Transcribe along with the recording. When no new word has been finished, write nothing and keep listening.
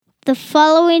The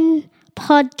following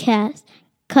podcast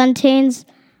contains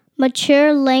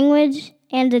mature language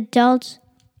and adult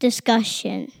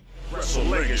discussion.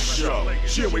 Wrestlingus show.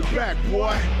 Here we back,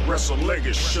 boy.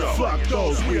 Wrestlingus show. Fuck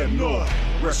those we ignore.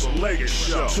 Wrestlingus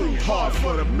show. Too hard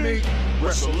for the meat.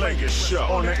 Wrestlingus show.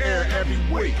 On the air every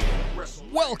week.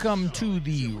 Welcome to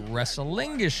the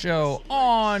Wrestlingus show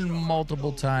on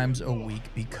multiple times a week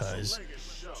because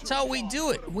that's how we do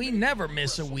it. We never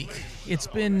miss a week. It's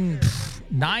been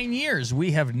 9 years.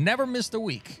 We have never missed a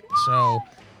week. So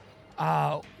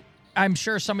I'm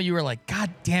sure some of you are like, God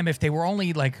damn, if they were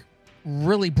only like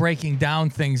really breaking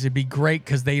down things, it'd be great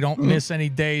because they don't miss any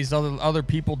days. Other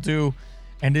people do.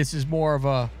 And this is more of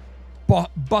a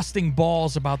busting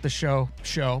balls about the show.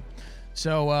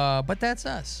 So, but that's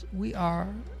us. We are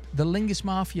the Lingus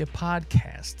Mafia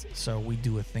podcast. So we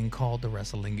do a thing called the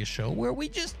Wrestlingus show where we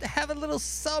just have a little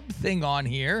sub thing on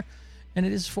here, and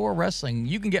it is for wrestling.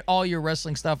 You can get all your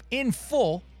wrestling stuff in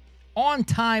full, on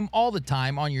time, all the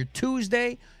time, on your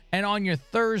Tuesday and on your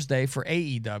Thursday for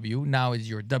AEW. Now is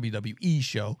your WWE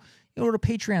show. You go to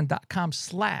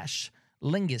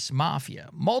patreon.com/Lingus Mafia.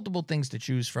 Multiple things to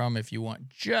choose from if you want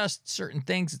just certain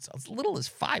things. It's as little as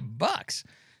 $5.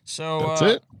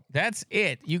 So that's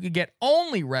it. You could get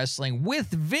only wrestling with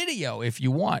video if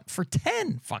you want for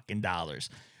 $10 fucking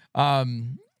dollars.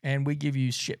 And we give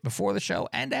you shit before the show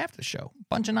and after the show.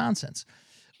 Bunch of nonsense.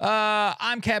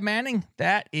 I'm Cab Manning.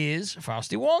 That is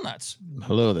Frosty Walnuts.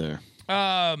 Hello there.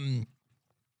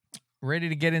 Ready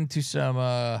to get into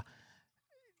some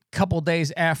couple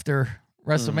days after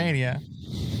WrestleMania.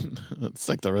 It's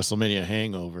like the WrestleMania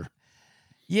hangover.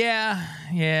 Yeah,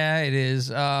 it is.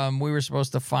 We were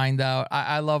supposed to find out.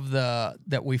 I love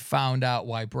that we found out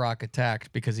why Brock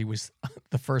attacked because he was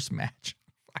the first match.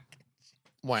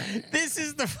 Why? This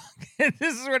is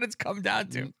what it's come down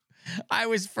to. I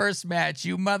was first match.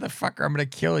 You motherfucker, I'm gonna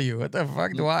kill you. What the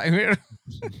fuck do I?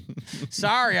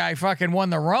 Sorry, I fucking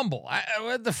won the Rumble.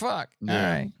 What the fuck?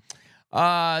 Yeah. All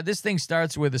right. This thing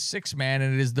starts with a 6-man,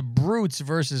 and it is the Brutes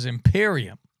versus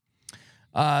Imperium.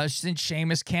 Since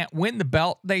Sheamus can't win the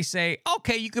belt, they say,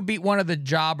 okay, you could beat one of the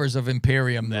jobbers of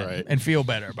Imperium then and feel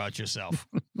better about yourself.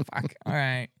 Fuck. All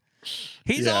right.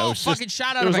 He's all fucking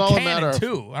shot out of a cannon,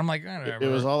 too. I'm like, whatever.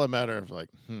 It was all a matter of like,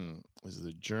 is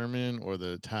the German or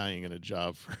the Italian going to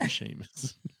job for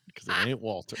Sheamus? Because it ain't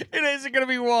Walter. It isn't going to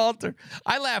be Walter.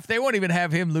 I laugh. They won't even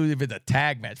have him lose the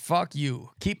tag match. Fuck you.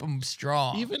 Keep him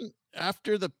strong. Even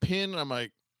after the pin, I'm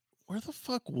like, where the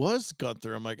fuck was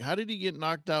Gunther? I'm like, how did he get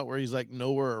knocked out where he's like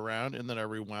nowhere around? And then I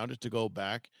rewound it to go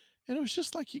back. And it was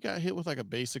just like he got hit with like a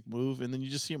basic move. And then you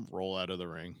just see him roll out of the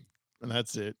ring. And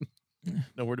that's it.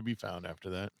 Nowhere to be found after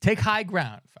that. Take high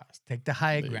ground, Faust. Take the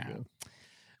high ground.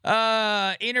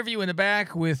 Interview in the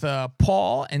back with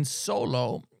Paul and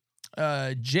Solo.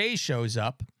 Jay shows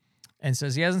up and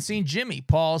says he hasn't seen Jimmy.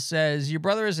 Paul says, your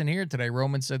brother isn't here today.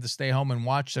 Roman said to stay home and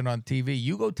watch it on TV.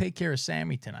 You go take care of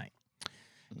Sammy tonight.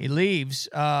 He leaves.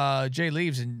 Jay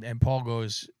leaves, and Paul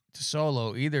goes to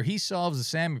Solo. Either he solves the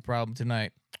Sammy problem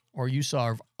tonight, or you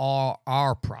solve all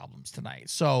our problems tonight.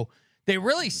 So they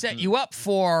really set you up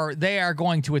for they are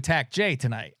going to attack Jay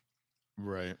tonight.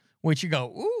 Right. Which you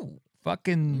go, ooh,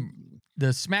 fucking the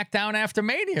SmackDown after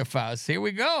Mania, Faust. Here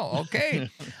we go. Okay.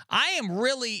 I am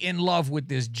really in love with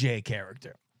this Jay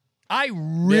character. I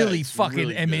really fucking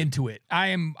really am into it.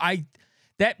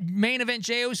 That main event,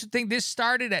 Jay, I used to think this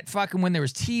started at fucking when there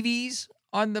was TVs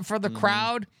for the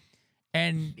crowd,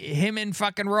 and him and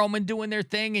fucking Roman doing their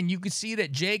thing, and you could see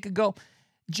that Jay could go.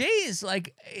 Jay is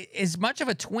like as much of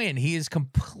a twin. He is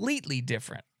completely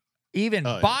different. Even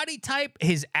body type,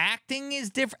 his acting is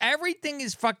different. Everything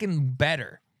is fucking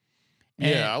better.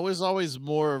 I was always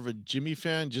more of a Jimmy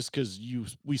fan just because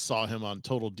we saw him on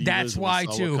Total Divas. That's why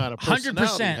too.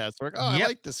 100%. So like, I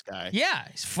like this guy. Yeah,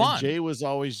 he's fun. And Jay was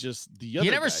always just the other.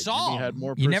 You never guy. saw Jimmy him. Had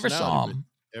more you never saw him.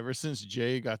 Ever since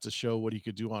Jay got to show what he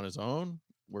could do on his own,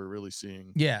 we're really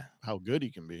seeing how good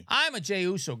he can be. I'm a Jay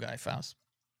Uso guy, Faust.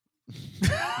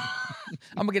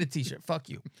 I'm gonna get a t-shirt. Fuck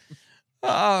you.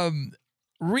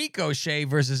 Ricochet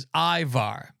versus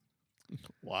Ivar.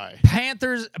 Why?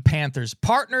 Panthers.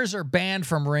 Partners are banned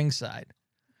from ringside.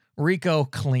 Rico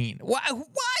clean. Why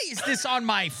is this on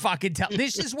my fucking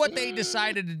This is what they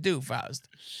decided to do, Faust.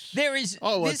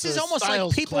 This is almost like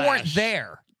people weren't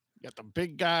there. You got the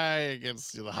big guy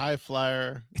against the high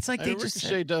flyer. It's like they just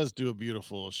Ricochet does do a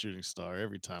beautiful shooting star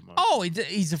every time.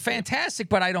 He's a fantastic,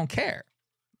 but I don't care.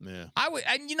 Yeah.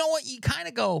 And you know what? You kind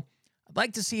of go, I'd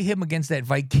like to see him against that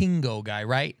Vikingo guy,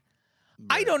 right? Yeah.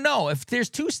 I don't know. If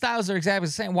there's two styles that are exactly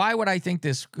the same, why would I think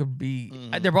this could be?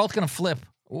 They're both going to flip.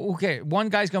 Okay, one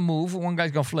guy's going to move, one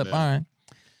guy's going to flip. Yeah. All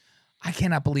I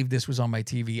cannot believe this was on my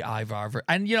TV, Ivar.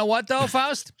 And you know what, though,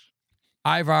 Faust?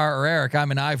 Ivar or Eric,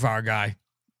 I'm an Ivar guy.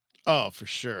 Oh, for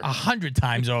sure. 100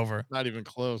 times over. Not even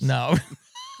close. No.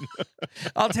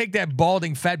 I'll take that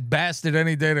balding fat bastard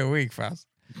any day of the week, Faust.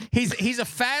 He's a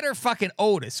fatter fucking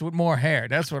Otis with more hair.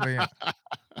 That's what he is.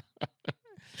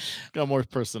 Got more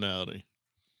personality.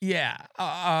 Yeah.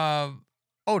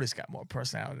 Otis got more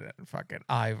personality than fucking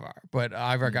Ivar. But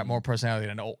Ivar got more personality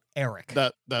than old Eric.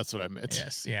 That's what I meant.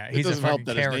 Yes, yeah. It He's doesn't a help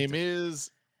fucking that character. his name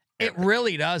is It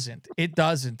really doesn't. It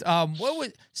doesn't. What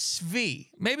was Svi?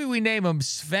 Maybe we name him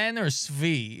Sven or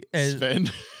Svi. Sven.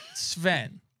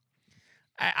 Sven.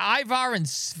 Ivar and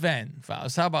Sven,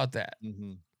 Faust. How about that?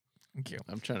 Mm-hmm. Thank you.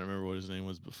 I'm trying to remember what his name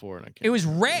was before, and I can't. It was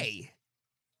remember. Ray.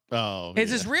 Oh,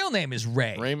 His real name is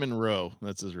Ray. Raymond Rowe.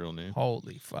 That's his real name.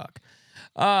 Holy fuck.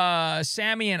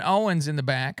 Sammy and Owens in the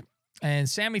back, and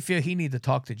Sammy feel he need to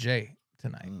talk to Jay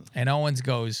tonight. And Owens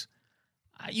goes,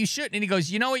 you shouldn't. And he goes,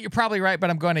 you know what? You're probably right, but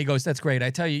I'm going. He goes, that's great. I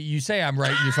tell you, you say I'm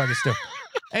right, and you fucking still.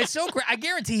 And it's so great. I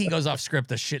guarantee he goes off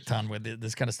script a shit ton with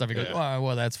this kind of stuff. He goes, oh,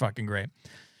 well, that's fucking great.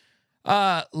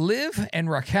 Liv and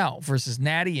Raquel versus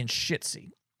Natty and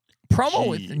Shitzy. Promo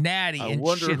with Natty and Shitzy. I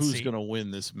wonder who's going to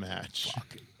win this match.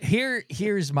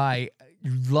 Here's my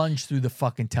lunge through the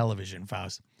fucking television,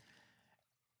 Faust.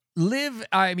 Natty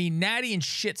and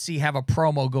Shitzy have a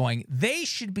promo going. They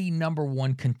should be number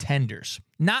one contenders,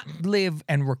 not Liv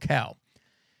and Raquel.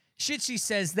 Shitzy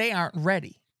says they aren't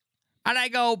ready. And I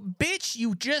go, bitch,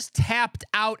 you just tapped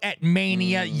out at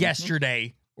Mania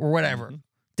yesterday or whatever,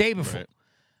 day before. Right.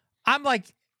 I'm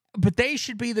like, but they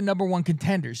should be the number one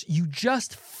contenders. You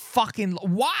just fucking,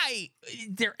 why? Is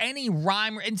there any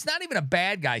rhyme? It's not even a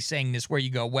bad guy saying this where you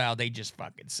go, well, they just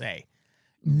fucking say.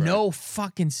 Right. No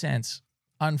fucking sense.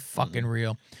 Unfucking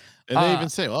real. And they even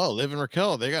say, oh, Liv and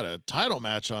Raquel, they got a title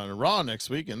match on Raw next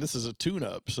week, and this is a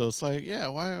tune-up. So it's like, yeah,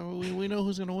 why we know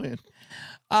who's going to win.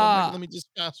 So let me just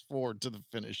fast forward to the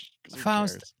finish.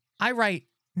 Faust, I write,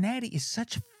 Natty is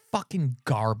such fucking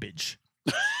garbage.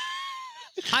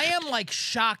 I am like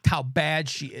shocked how bad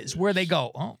she is. Where they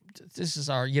go, oh, this is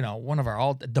our, one of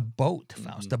our the boat,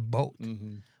 Faust, the boat.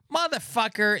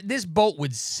 Motherfucker, this boat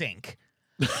would sink.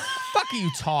 Fuck are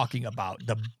you talking about?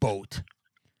 The boat.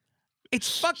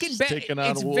 It's fucking bad. Taking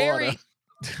on it's water. Very.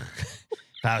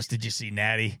 Faust, did you see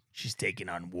Natty? She's taking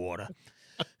on water.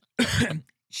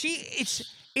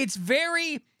 It's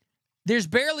very. There's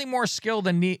barely more skill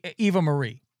than Eva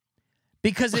Marie.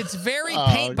 Because it's very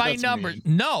paint by numbers.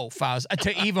 Mean. No, Faust.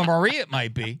 To Eva Marie, it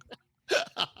might be.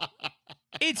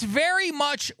 It's very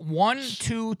much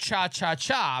 1-2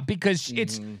 cha-cha-cha because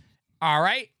it's, all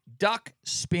right, duck,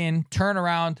 spin, turn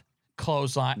around,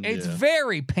 clothesline. It's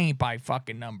very paint by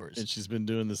fucking numbers. And she's been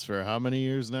doing this for how many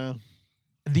years now?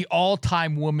 The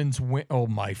all-time women's win. Oh,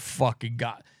 my fucking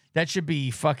God. That should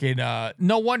be fucking,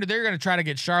 no wonder they're going to try to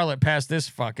get Charlotte past this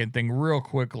fucking thing real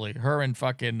quickly. Her and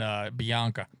fucking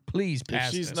Bianca. Please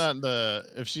pass this.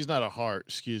 If she's not a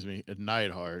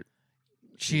Neidhart.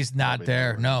 She's not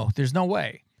there. No, there's no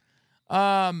way.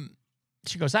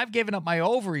 She goes, I've given up my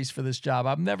ovaries for this job.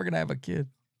 I'm never going to have a kid.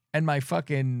 And my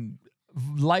fucking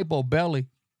lipo belly.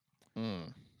 All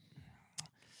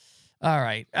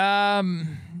right.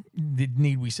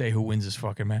 Need we say who wins this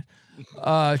fucking match?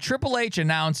 Triple H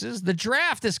announces the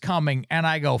draft is coming, and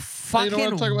I go, fucking you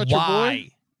don't talk about why? Your boy?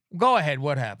 Go ahead.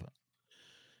 What happened?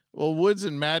 Well, Woods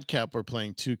and Madcap were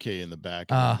playing 2K in the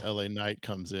back, and LA Knight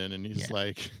comes in, and he's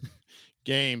like,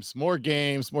 more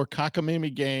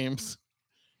cockamamie games.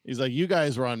 He's like, you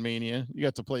guys were on Mania. You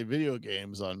got to play video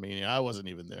games on Mania. I wasn't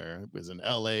even there. It was in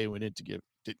LA. We didn't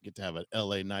get to have an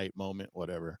LA Knight moment,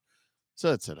 whatever. So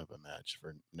let's set up a match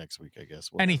for next week, I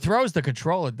guess. Whatever. And he throws the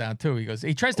controller down too. He goes,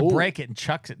 he tries to break it and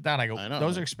chucks it down. I go,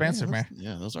 those are expensive, man.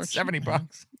 Yeah, those are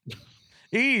 $70.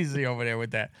 Easy over there with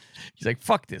that. He's like,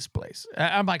 fuck this place.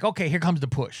 I'm like, okay, here comes the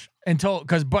push.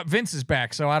 But Vince is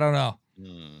back, so I don't know.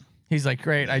 He's like,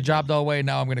 great, I jobbed all the way.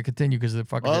 Now I'm going to continue because of the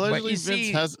fucking. Well,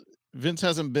 allegedly, Vince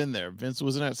hasn't been there. Vince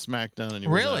wasn't at SmackDown and he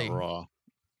was at Raw.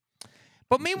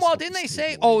 But meanwhile, didn't they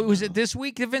say, was it this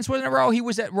week that Vince wasn't at Raw? He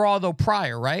was at Raw, though,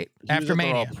 prior, right? After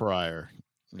Mania. Raw prior.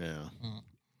 Yeah.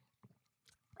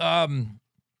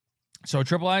 So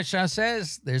Triple H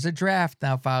says, there's a draft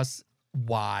now, Faust.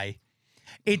 Why?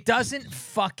 It doesn't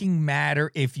fucking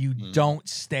matter if you don't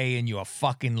stay in your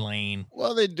fucking lane.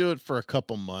 Well, they do it for a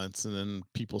couple months, and then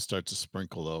people start to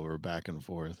sprinkle over back and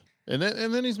forth. And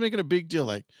then he's making a big deal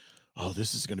like, oh,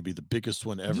 this is going to be the biggest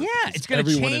one ever. Yeah, it's going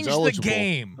to change the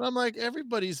game. And I'm like,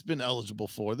 everybody's been eligible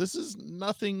for. This is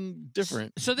nothing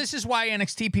different. So this is why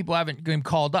NXT people haven't been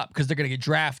called up, because they're going to get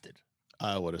drafted.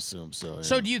 I would assume so. Yeah.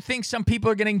 So do you think some people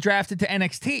are getting drafted to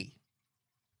NXT?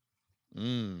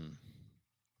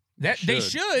 That they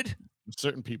should.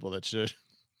 Certain people that should.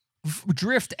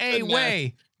 Drift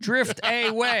away. Drift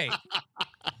away.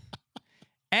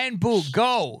 And Boo,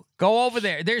 go over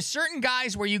there. There's certain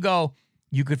guys where you go,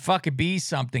 you could fucking be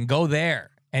something. Go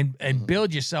there and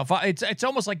build yourself up. It's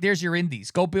almost like there's your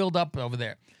indies. Go build up over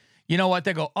there. You know what?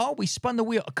 They go, oh, we spun the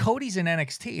wheel. Cody's in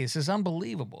NXT. This is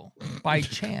unbelievable. By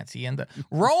chance, he ended up.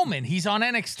 Roman, he's on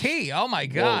NXT. Oh my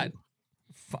God. Whoa.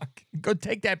 Fuck. Go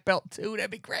take that belt too.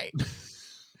 That'd be great.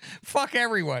 Fuck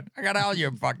everyone. I got all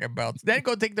your fucking belts. Then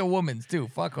go take the woman's too.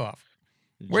 Fuck off.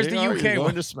 Where's the UK going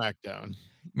one? To SmackDown.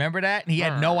 Remember that? And he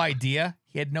had no idea.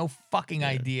 He had no fucking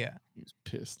idea. He was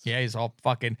pissed. Yeah, he's all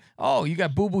fucking, oh, you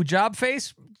got boo-boo job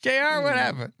face? JR, what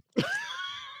happened?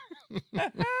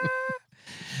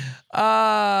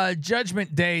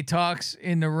 Judgment Day talks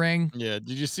in the ring. Yeah,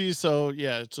 did you see? So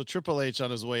Triple H on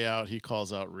his way out, he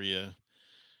calls out Rhea,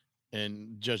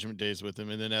 and Judgment Day's with him.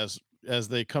 And then as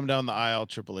they come down the aisle,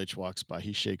 Triple H walks by.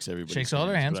 He shakes everybody. Shakes all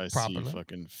their hands but I properly. See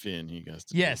fucking Finn. He goes.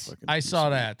 Yes, I saw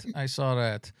that. I saw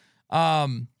that.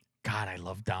 God, I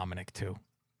love Dominic too.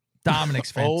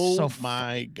 Dominic's fan. Oh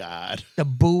my God. The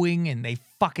booing and they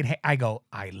fucking. I go.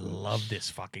 I love this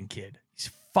fucking kid. He's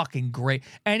fucking great,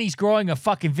 and he's growing a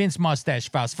fucking Vince mustache.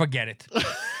 Faust, forget it.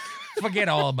 Forget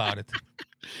all about it.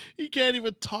 He can't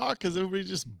even talk because everybody's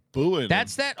just booing.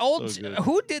 That's him. that old. So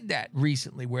who did that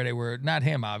recently? Where they were not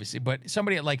him, obviously, but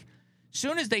somebody like.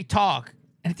 Soon as they talk,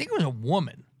 and I think it was a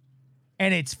woman,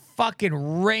 and it's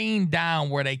fucking rained down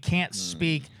where they can't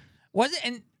speak. Was it?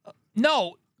 And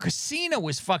no, Casino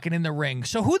was fucking in the ring.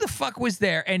 So who the fuck was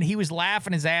there? And he was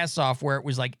laughing his ass off. Where it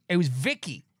was like it was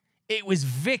Vicky. It was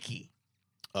Vicky.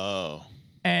 Oh.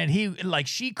 And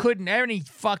she couldn't any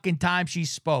fucking time she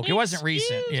spoke. It wasn't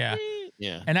recent. Yeah.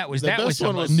 Yeah. And that was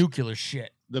some nuclear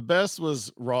shit. The best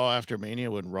was Raw After Mania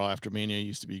when Raw After Mania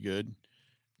used to be good.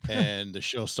 And the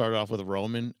show started off with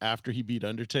Roman after he beat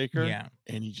Undertaker. Yeah.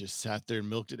 And he just sat there and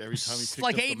milked it every time he picked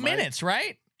like up 8 the minutes, mic.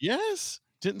 right? Yes.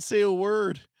 Didn't say a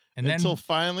word. And then until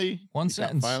finally one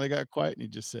sentence. Finally got quiet and he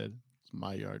just said, it's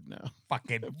my yard now.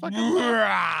 Fucking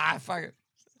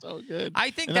so good.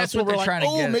 I think and that's what they're like, trying to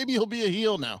get. Maybe he'll be a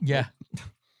heel now. Yeah.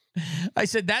 I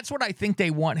said that's what I think they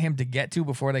want him to get to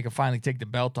before they can finally take the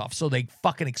belt off. So they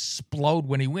fucking explode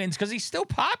when he wins because he's still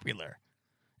popular.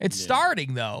 It's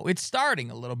starting, though. It's starting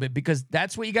a little bit because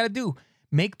that's what you got to do.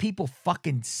 Make people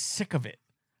fucking sick of it.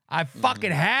 I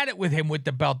fucking had it with him with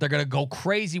the belt. They're going to go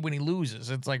crazy when he loses.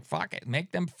 It's like, fuck it.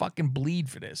 Make them fucking bleed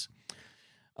for this.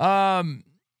 I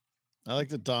like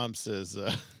that Dom says,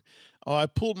 I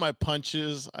pulled my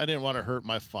punches. I didn't want to hurt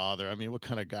my father. I mean, what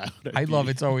kind of guy would I be? Love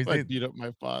it's always I beat up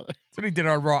my father. That's what he did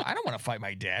on Raw. I don't want to fight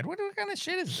my dad. What kind of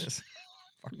shit is this?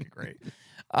 Fucking great.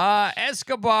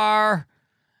 Escobar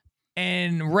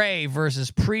and Ray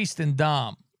versus Priest and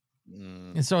Dom.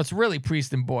 And so it's really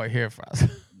Priest and Boy here for us.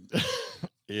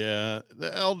 Yeah, the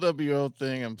LWO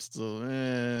thing, I'm still...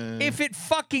 If it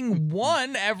fucking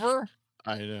won ever...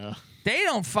 I know. They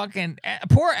don't fucking...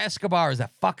 Poor Escobar is a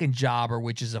fucking jobber,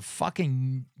 which is a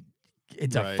fucking...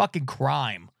 It's a fucking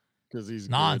crime. Because he's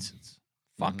nonsense.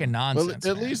 Good. Fucking nonsense,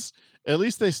 Well, at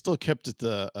least they still kept it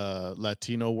the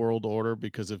Latino world order,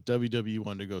 because if WWE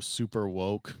wanted to go super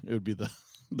woke, it would be the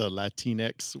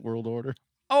Latinx world order.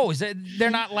 Oh, is it? They're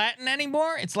not Latin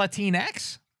anymore? It's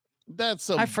Latinx? That's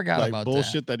some I forgot about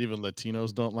bullshit that even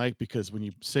Latinos don't like, because when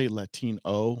you say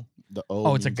Latino, the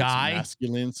O it's a guy? it's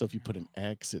masculine. So if you put an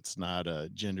X, it's not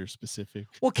gender specific.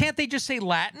 Well, can't they just say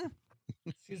Latin?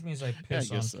 Excuse me as I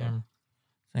piss on camera.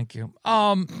 Thank you.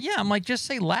 Yeah, I'm like, just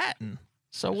say Latin.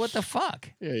 So what the fuck?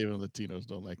 Yeah, even Latinos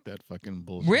don't like that fucking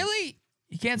bullshit. Really?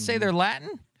 You can't say they're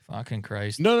Latin? Fucking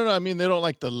Christ. No. I mean, they don't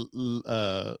like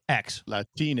the X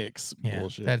Latinx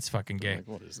bullshit. That's fucking gay. Like,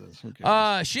 what is this?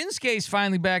 Shinsuke's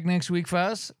finally back next week for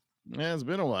us. Yeah, it's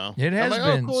been a while. It has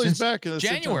been. Oh, cool, since he's back in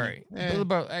January.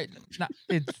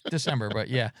 It's December, but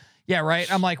yeah. Yeah,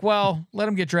 right. I'm like, well, let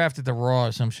him get drafted to Raw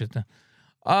or some shit.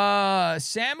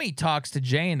 Sammy talks to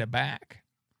Jay in the back.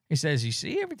 He says, you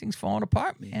see, everything's falling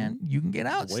apart, man. You can get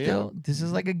out still. Out. This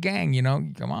is like a gang,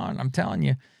 Come on, I'm telling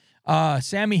you.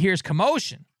 Sammy hears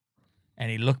commotion. And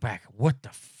he looked back. What the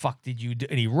fuck did you do?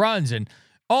 And he runs, and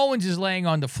Owens is laying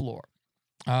on the floor.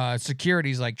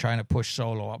 Security's like trying to push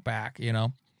Solo up back,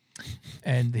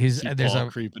 And there's a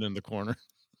creeping in the corner.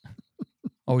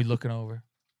 Oh, he's looking over.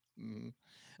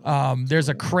 There's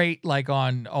a crate like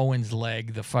on Owens'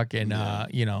 leg. The fucking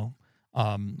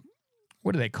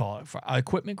what do they call it?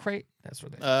 Equipment crate. That's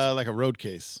what they. Like a road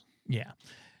case. Yeah.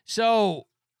 So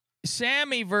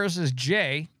Sammy versus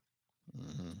Jay,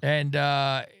 and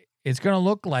it's going to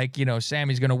look like,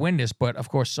 Sammy's going to win this, but of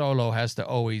course Solo has to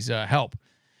always help.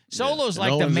 Solo's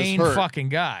like the main fucking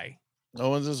guy.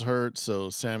 Owens is hurt, so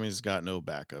Sammy's got no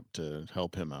backup to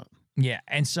help him out. Yeah,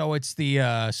 and so it's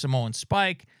the Samoan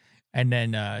Spike, and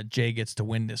then Jay gets to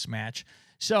win this match.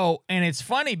 So, and it's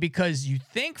funny because you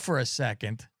think for a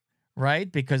second,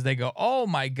 right? Because they go, "Oh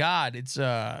my God, it's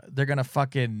they're gonna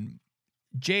fucking."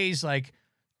 Jay's like,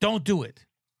 "Don't do it,"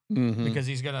 because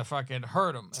he's gonna fucking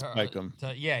hurt him, Spike him.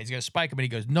 Yeah, he's gonna spike him, and he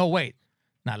goes, "No, wait,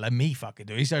 not let me fucking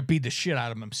do it." He's gonna beat the shit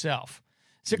out of himself.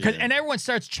 So, and everyone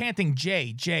starts chanting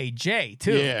Jay, Jay, Jay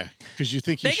too. Yeah, because you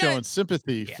think he's showing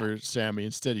sympathy for Sammy.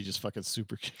 Instead, he just fucking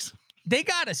super kicks him. They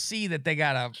got to see that they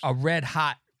got a red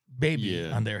hot baby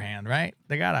on their hand, right?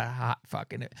 They got a hot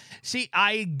fucking. See,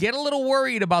 I get a little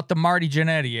worried about the Marty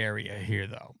Jannetty area here,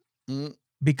 though,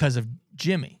 because of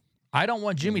Jimmy. I don't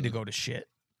want Jimmy to go to shit.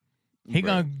 He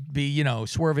gonna be,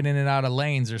 swerving in and out of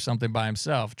lanes or something by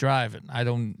himself, driving.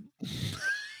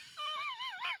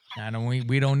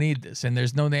 We don't need this, and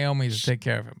there's no Naomi to take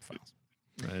care of him, folks.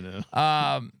 I know.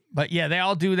 But yeah, they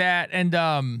all do that, and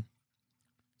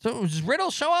so does Riddle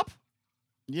show up?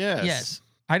 Yes.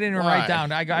 I didn't even write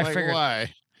down. I figured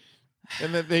why.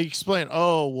 And then they explain,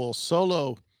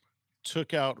 Solo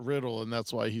took out Riddle, and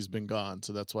that's why he's been gone.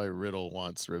 So that's why Riddle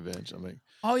wants revenge. I'm like,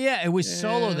 oh yeah, it was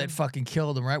Solo that fucking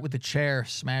killed him, right, with the chair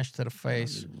smashed to the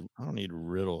face. I don't need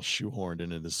Riddle shoehorned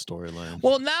into this storyline.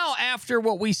 Well, now after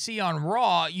what we see on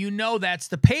Raw, that's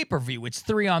the pay-per-view. It's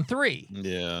 3-on-3.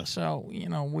 Yeah. So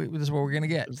this is what we're gonna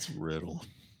get. It's Riddle.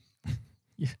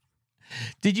 Yeah.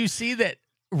 Did you see that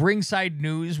Ringside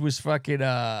News was fucking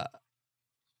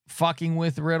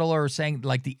with Riddle, or saying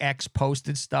like the ex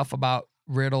posted stuff about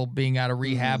Riddle being out of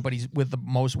rehab, but he's with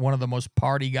one of the most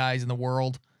party guys in the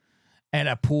world, and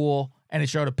a pool, and it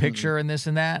showed a picture and this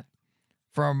and that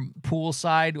from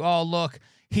poolside. Oh, look,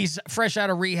 he's fresh out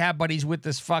of rehab, but he's with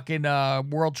this fucking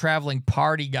world traveling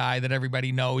party guy that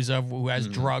everybody knows of who has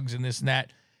drugs and this and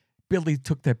that. Billy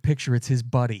took that picture. It's his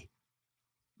buddy.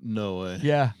 No way.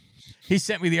 Yeah. He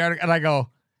sent me the article, and I go,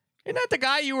 "Isn't that the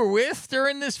guy you were with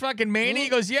during this fucking mania?" He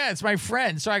goes, "Yeah, it's my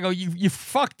friend." So I go, you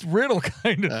fucked Riddle,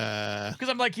 kind of. Because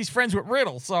I'm like, he's friends with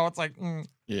Riddle. So it's like,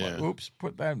 oops,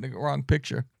 put that in the wrong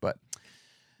picture. But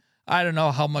I don't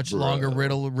know how much longer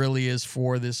Riddle really is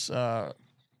for this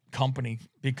company,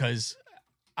 because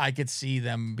I could see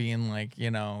them being like,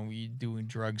 you doing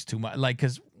drugs too much. Like,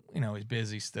 because, he's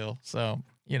busy still. So,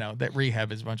 that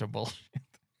rehab is a bunch of bullshit.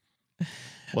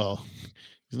 Well,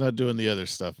 he's not doing the other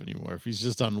stuff anymore. If he's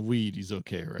just on weed, he's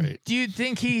okay, right? Do you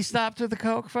think he stopped with the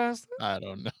coke first? I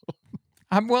don't know.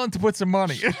 I'm willing to put some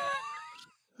money.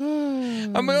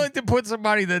 I'm willing to put some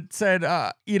money that said,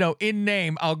 in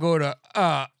name, I'll go to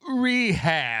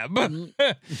rehab.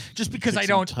 Just because I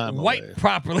don't wipe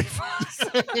properly.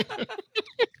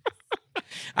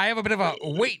 I have a bit of a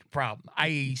weight problem.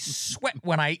 I sweat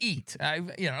when I eat.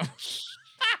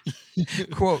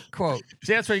 Quote.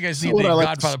 See, that's why you guys need the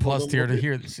Godfather Plus tier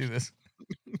to see this.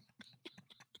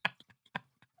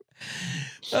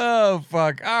 Oh,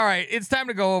 fuck. All right. It's time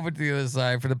to go over to the other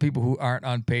side for the people who aren't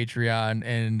on Patreon,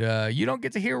 and you don't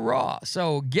get to hear Raw.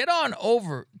 So get on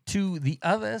over to the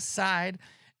other side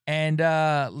and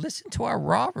listen to our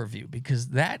Raw review, because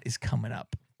that is coming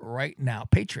up right now.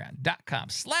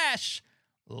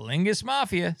 Patreon.com/Lingus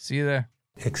Mafia. See you there.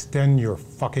 Extend your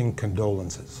fucking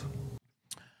condolences.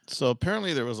 So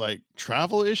apparently there was like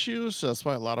travel issues. So that's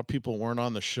why a lot of people weren't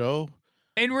on the show.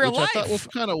 In real life. I thought was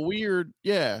kind of weird.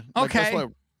 Yeah. Okay. That's why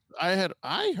I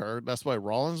heard that's why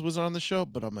Rollins was on the show,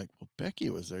 but I'm like, well, Becky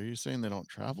was there. You saying they don't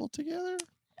travel together?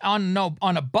 On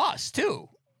a bus too.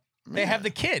 Man. They have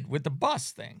the kid with the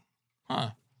bus thing.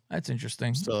 Huh. That's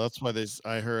interesting. So that's why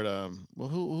I heard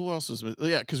who else was,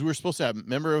 yeah, because we were supposed to have,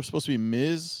 remember it was supposed to be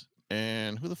Miz,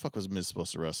 and who the fuck was Miz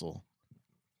supposed to wrestle?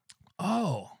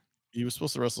 Oh. He was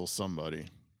supposed to wrestle somebody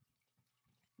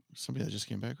that just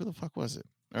came back. Who the fuck was it?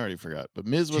 I already forgot. But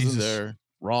Miz wasn't there.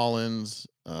 Rollins,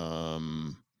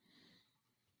 MVP,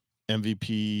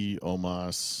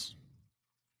 Omos.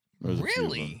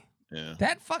 Really? Yeah.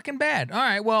 That fucking bad. All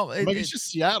right. Well, it's just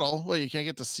Seattle. Well, you can't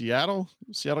get to Seattle.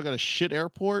 Seattle got a shit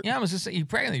airport. Yeah, I was just saying, you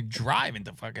probably drive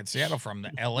into fucking Seattle from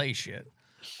the LA shit.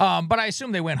 But I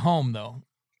assume they went home though.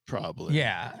 Probably.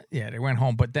 Yeah, they went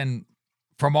home. But then,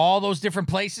 from all those different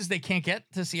places, they can't get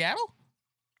to Seattle?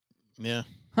 Yeah.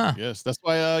 Huh. Yes. That's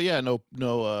why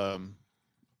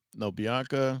no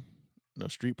Bianca, no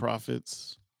Street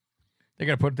Profits. They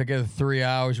gotta put together 3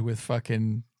 hours with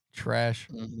fucking trash.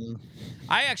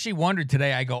 I actually wondered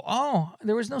today, I go, oh,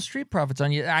 there was no Street Profits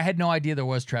on you. I had no idea there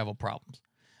was travel problems.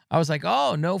 I was like,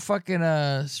 oh, no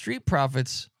fucking Street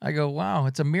Profits. I go, wow,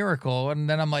 it's a miracle. And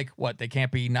then I'm like, what, they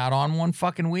can't be not on one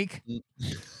fucking week?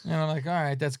 And I'm like, all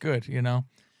right, that's good,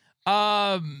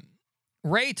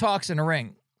 Ray talks in a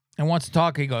ring. and wants to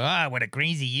talk. He goes, what a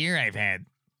crazy year I've had.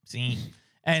 See?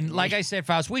 And like I said,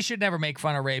 Faust, we should never make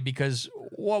fun of Ray because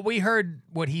we heard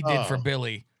what he did for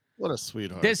Billy. What a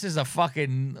sweetheart. This is a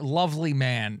fucking lovely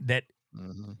man that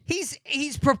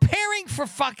he's preparing for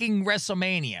fucking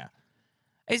WrestleMania.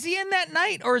 Is he in that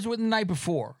night or is it the night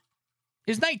before?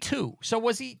 It's night 2. So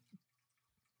was he?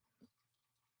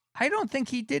 I don't think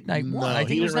he did night 1. I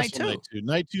think it was night 2.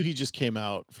 Night 2, he just came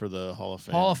out for the Hall of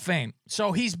Fame. Hall of Fame.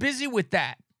 So he's busy with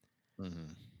that.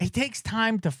 Mm-hmm. It takes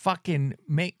time to fucking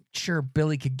make sure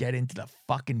Billy could get into the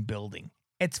fucking building.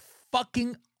 It's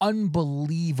fucking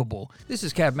unbelievable. This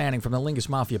is Cav Manning from the Lingus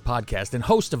Mafia podcast and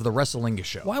host of the Wrestlingus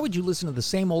Show. Why would you listen to the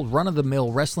same old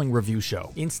run-of-the-mill wrestling review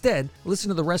show? Instead, listen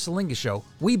to the Wrestlingus Show.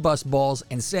 We bust balls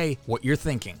and say what you're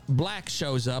thinking. Black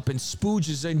shows up and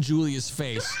spooges in Julia's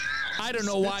face. I don't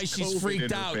know why she's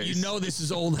freaked out. You know this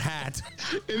is old hat.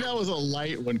 And that was a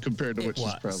light one compared to what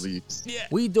she's probably used. Yeah.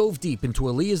 We dove deep into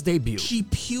Aaliyah's debut. She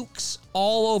pukes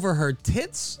all over her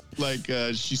tits. Like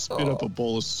she spit up a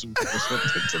bowl of soup or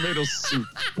something. Tomato soup.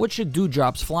 What should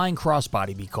Dewdrop's flying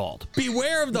crossbody be called?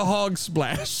 Beware of the hog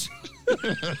splash.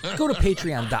 Go to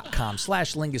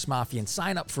patreon.com/LingusMafia and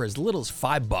sign up for as little as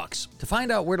 $5. To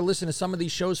find out where to listen to some of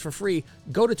these shows for free,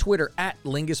 go to Twitter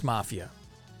 @LingusMafia.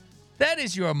 That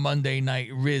is your Monday night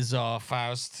Riz-off,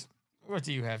 Faust. What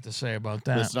do you have to say about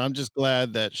that? Listen, I'm just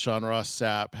glad that Sean Ross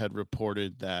Sapp had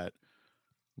reported that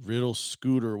Riddle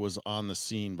Scooter was on the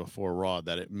scene before Raw,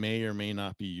 that it may or may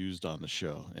not be used on the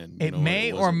show. And it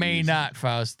may or may not,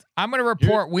 Faust. I'm going to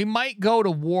report we might go to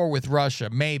war with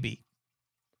Russia, maybe.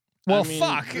 Well,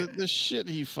 fuck. The shit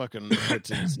he fucking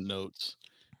puts in his notes.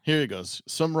 Here he goes.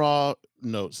 Some Raw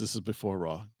notes. This is before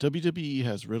Raw. WWE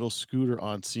has Riddle Scooter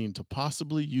on scene to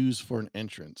possibly use for an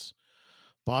entrance.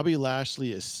 Bobby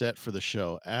Lashley is set for the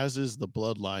show, as is the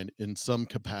Bloodline in some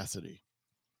capacity.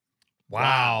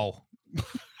 Wow.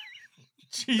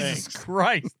 Jesus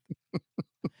Christ.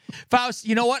 Faust,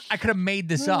 you know what? I could have made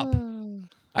this up.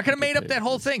 I could have made up that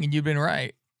whole thing and you've been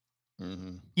right.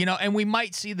 Mm-hmm. You know, and we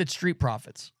might see the Street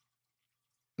Profits.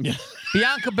 Yeah.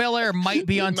 Bianca Belair might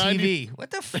be on TV.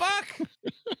 What the fuck?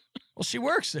 Well, she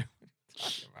works there.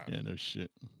 Yeah, no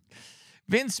shit.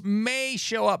 Vince may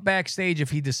show up backstage if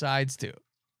he decides to.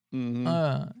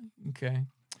 Mm-hmm. Okay.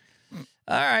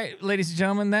 All right, ladies and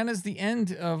gentlemen, that is the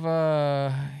end of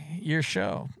your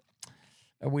show.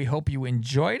 We hope you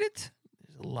enjoyed it.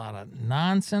 There's a lot of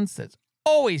nonsense that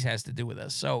always has to do with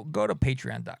us. So go to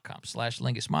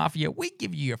patreon.com/LingusMafia. We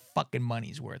give you your fucking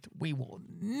money's worth. We will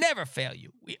never fail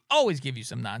you. We always give you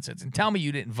some nonsense. And tell me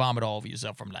you didn't vomit all over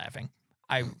yourself from laughing.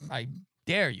 I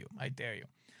dare you. I dare you.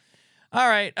 All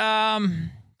right.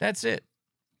 That's it.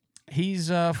 He's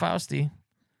Fausty.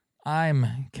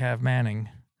 I'm Cav Manning.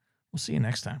 We'll see you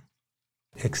next time.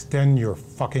 Extend your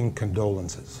fucking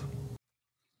condolences.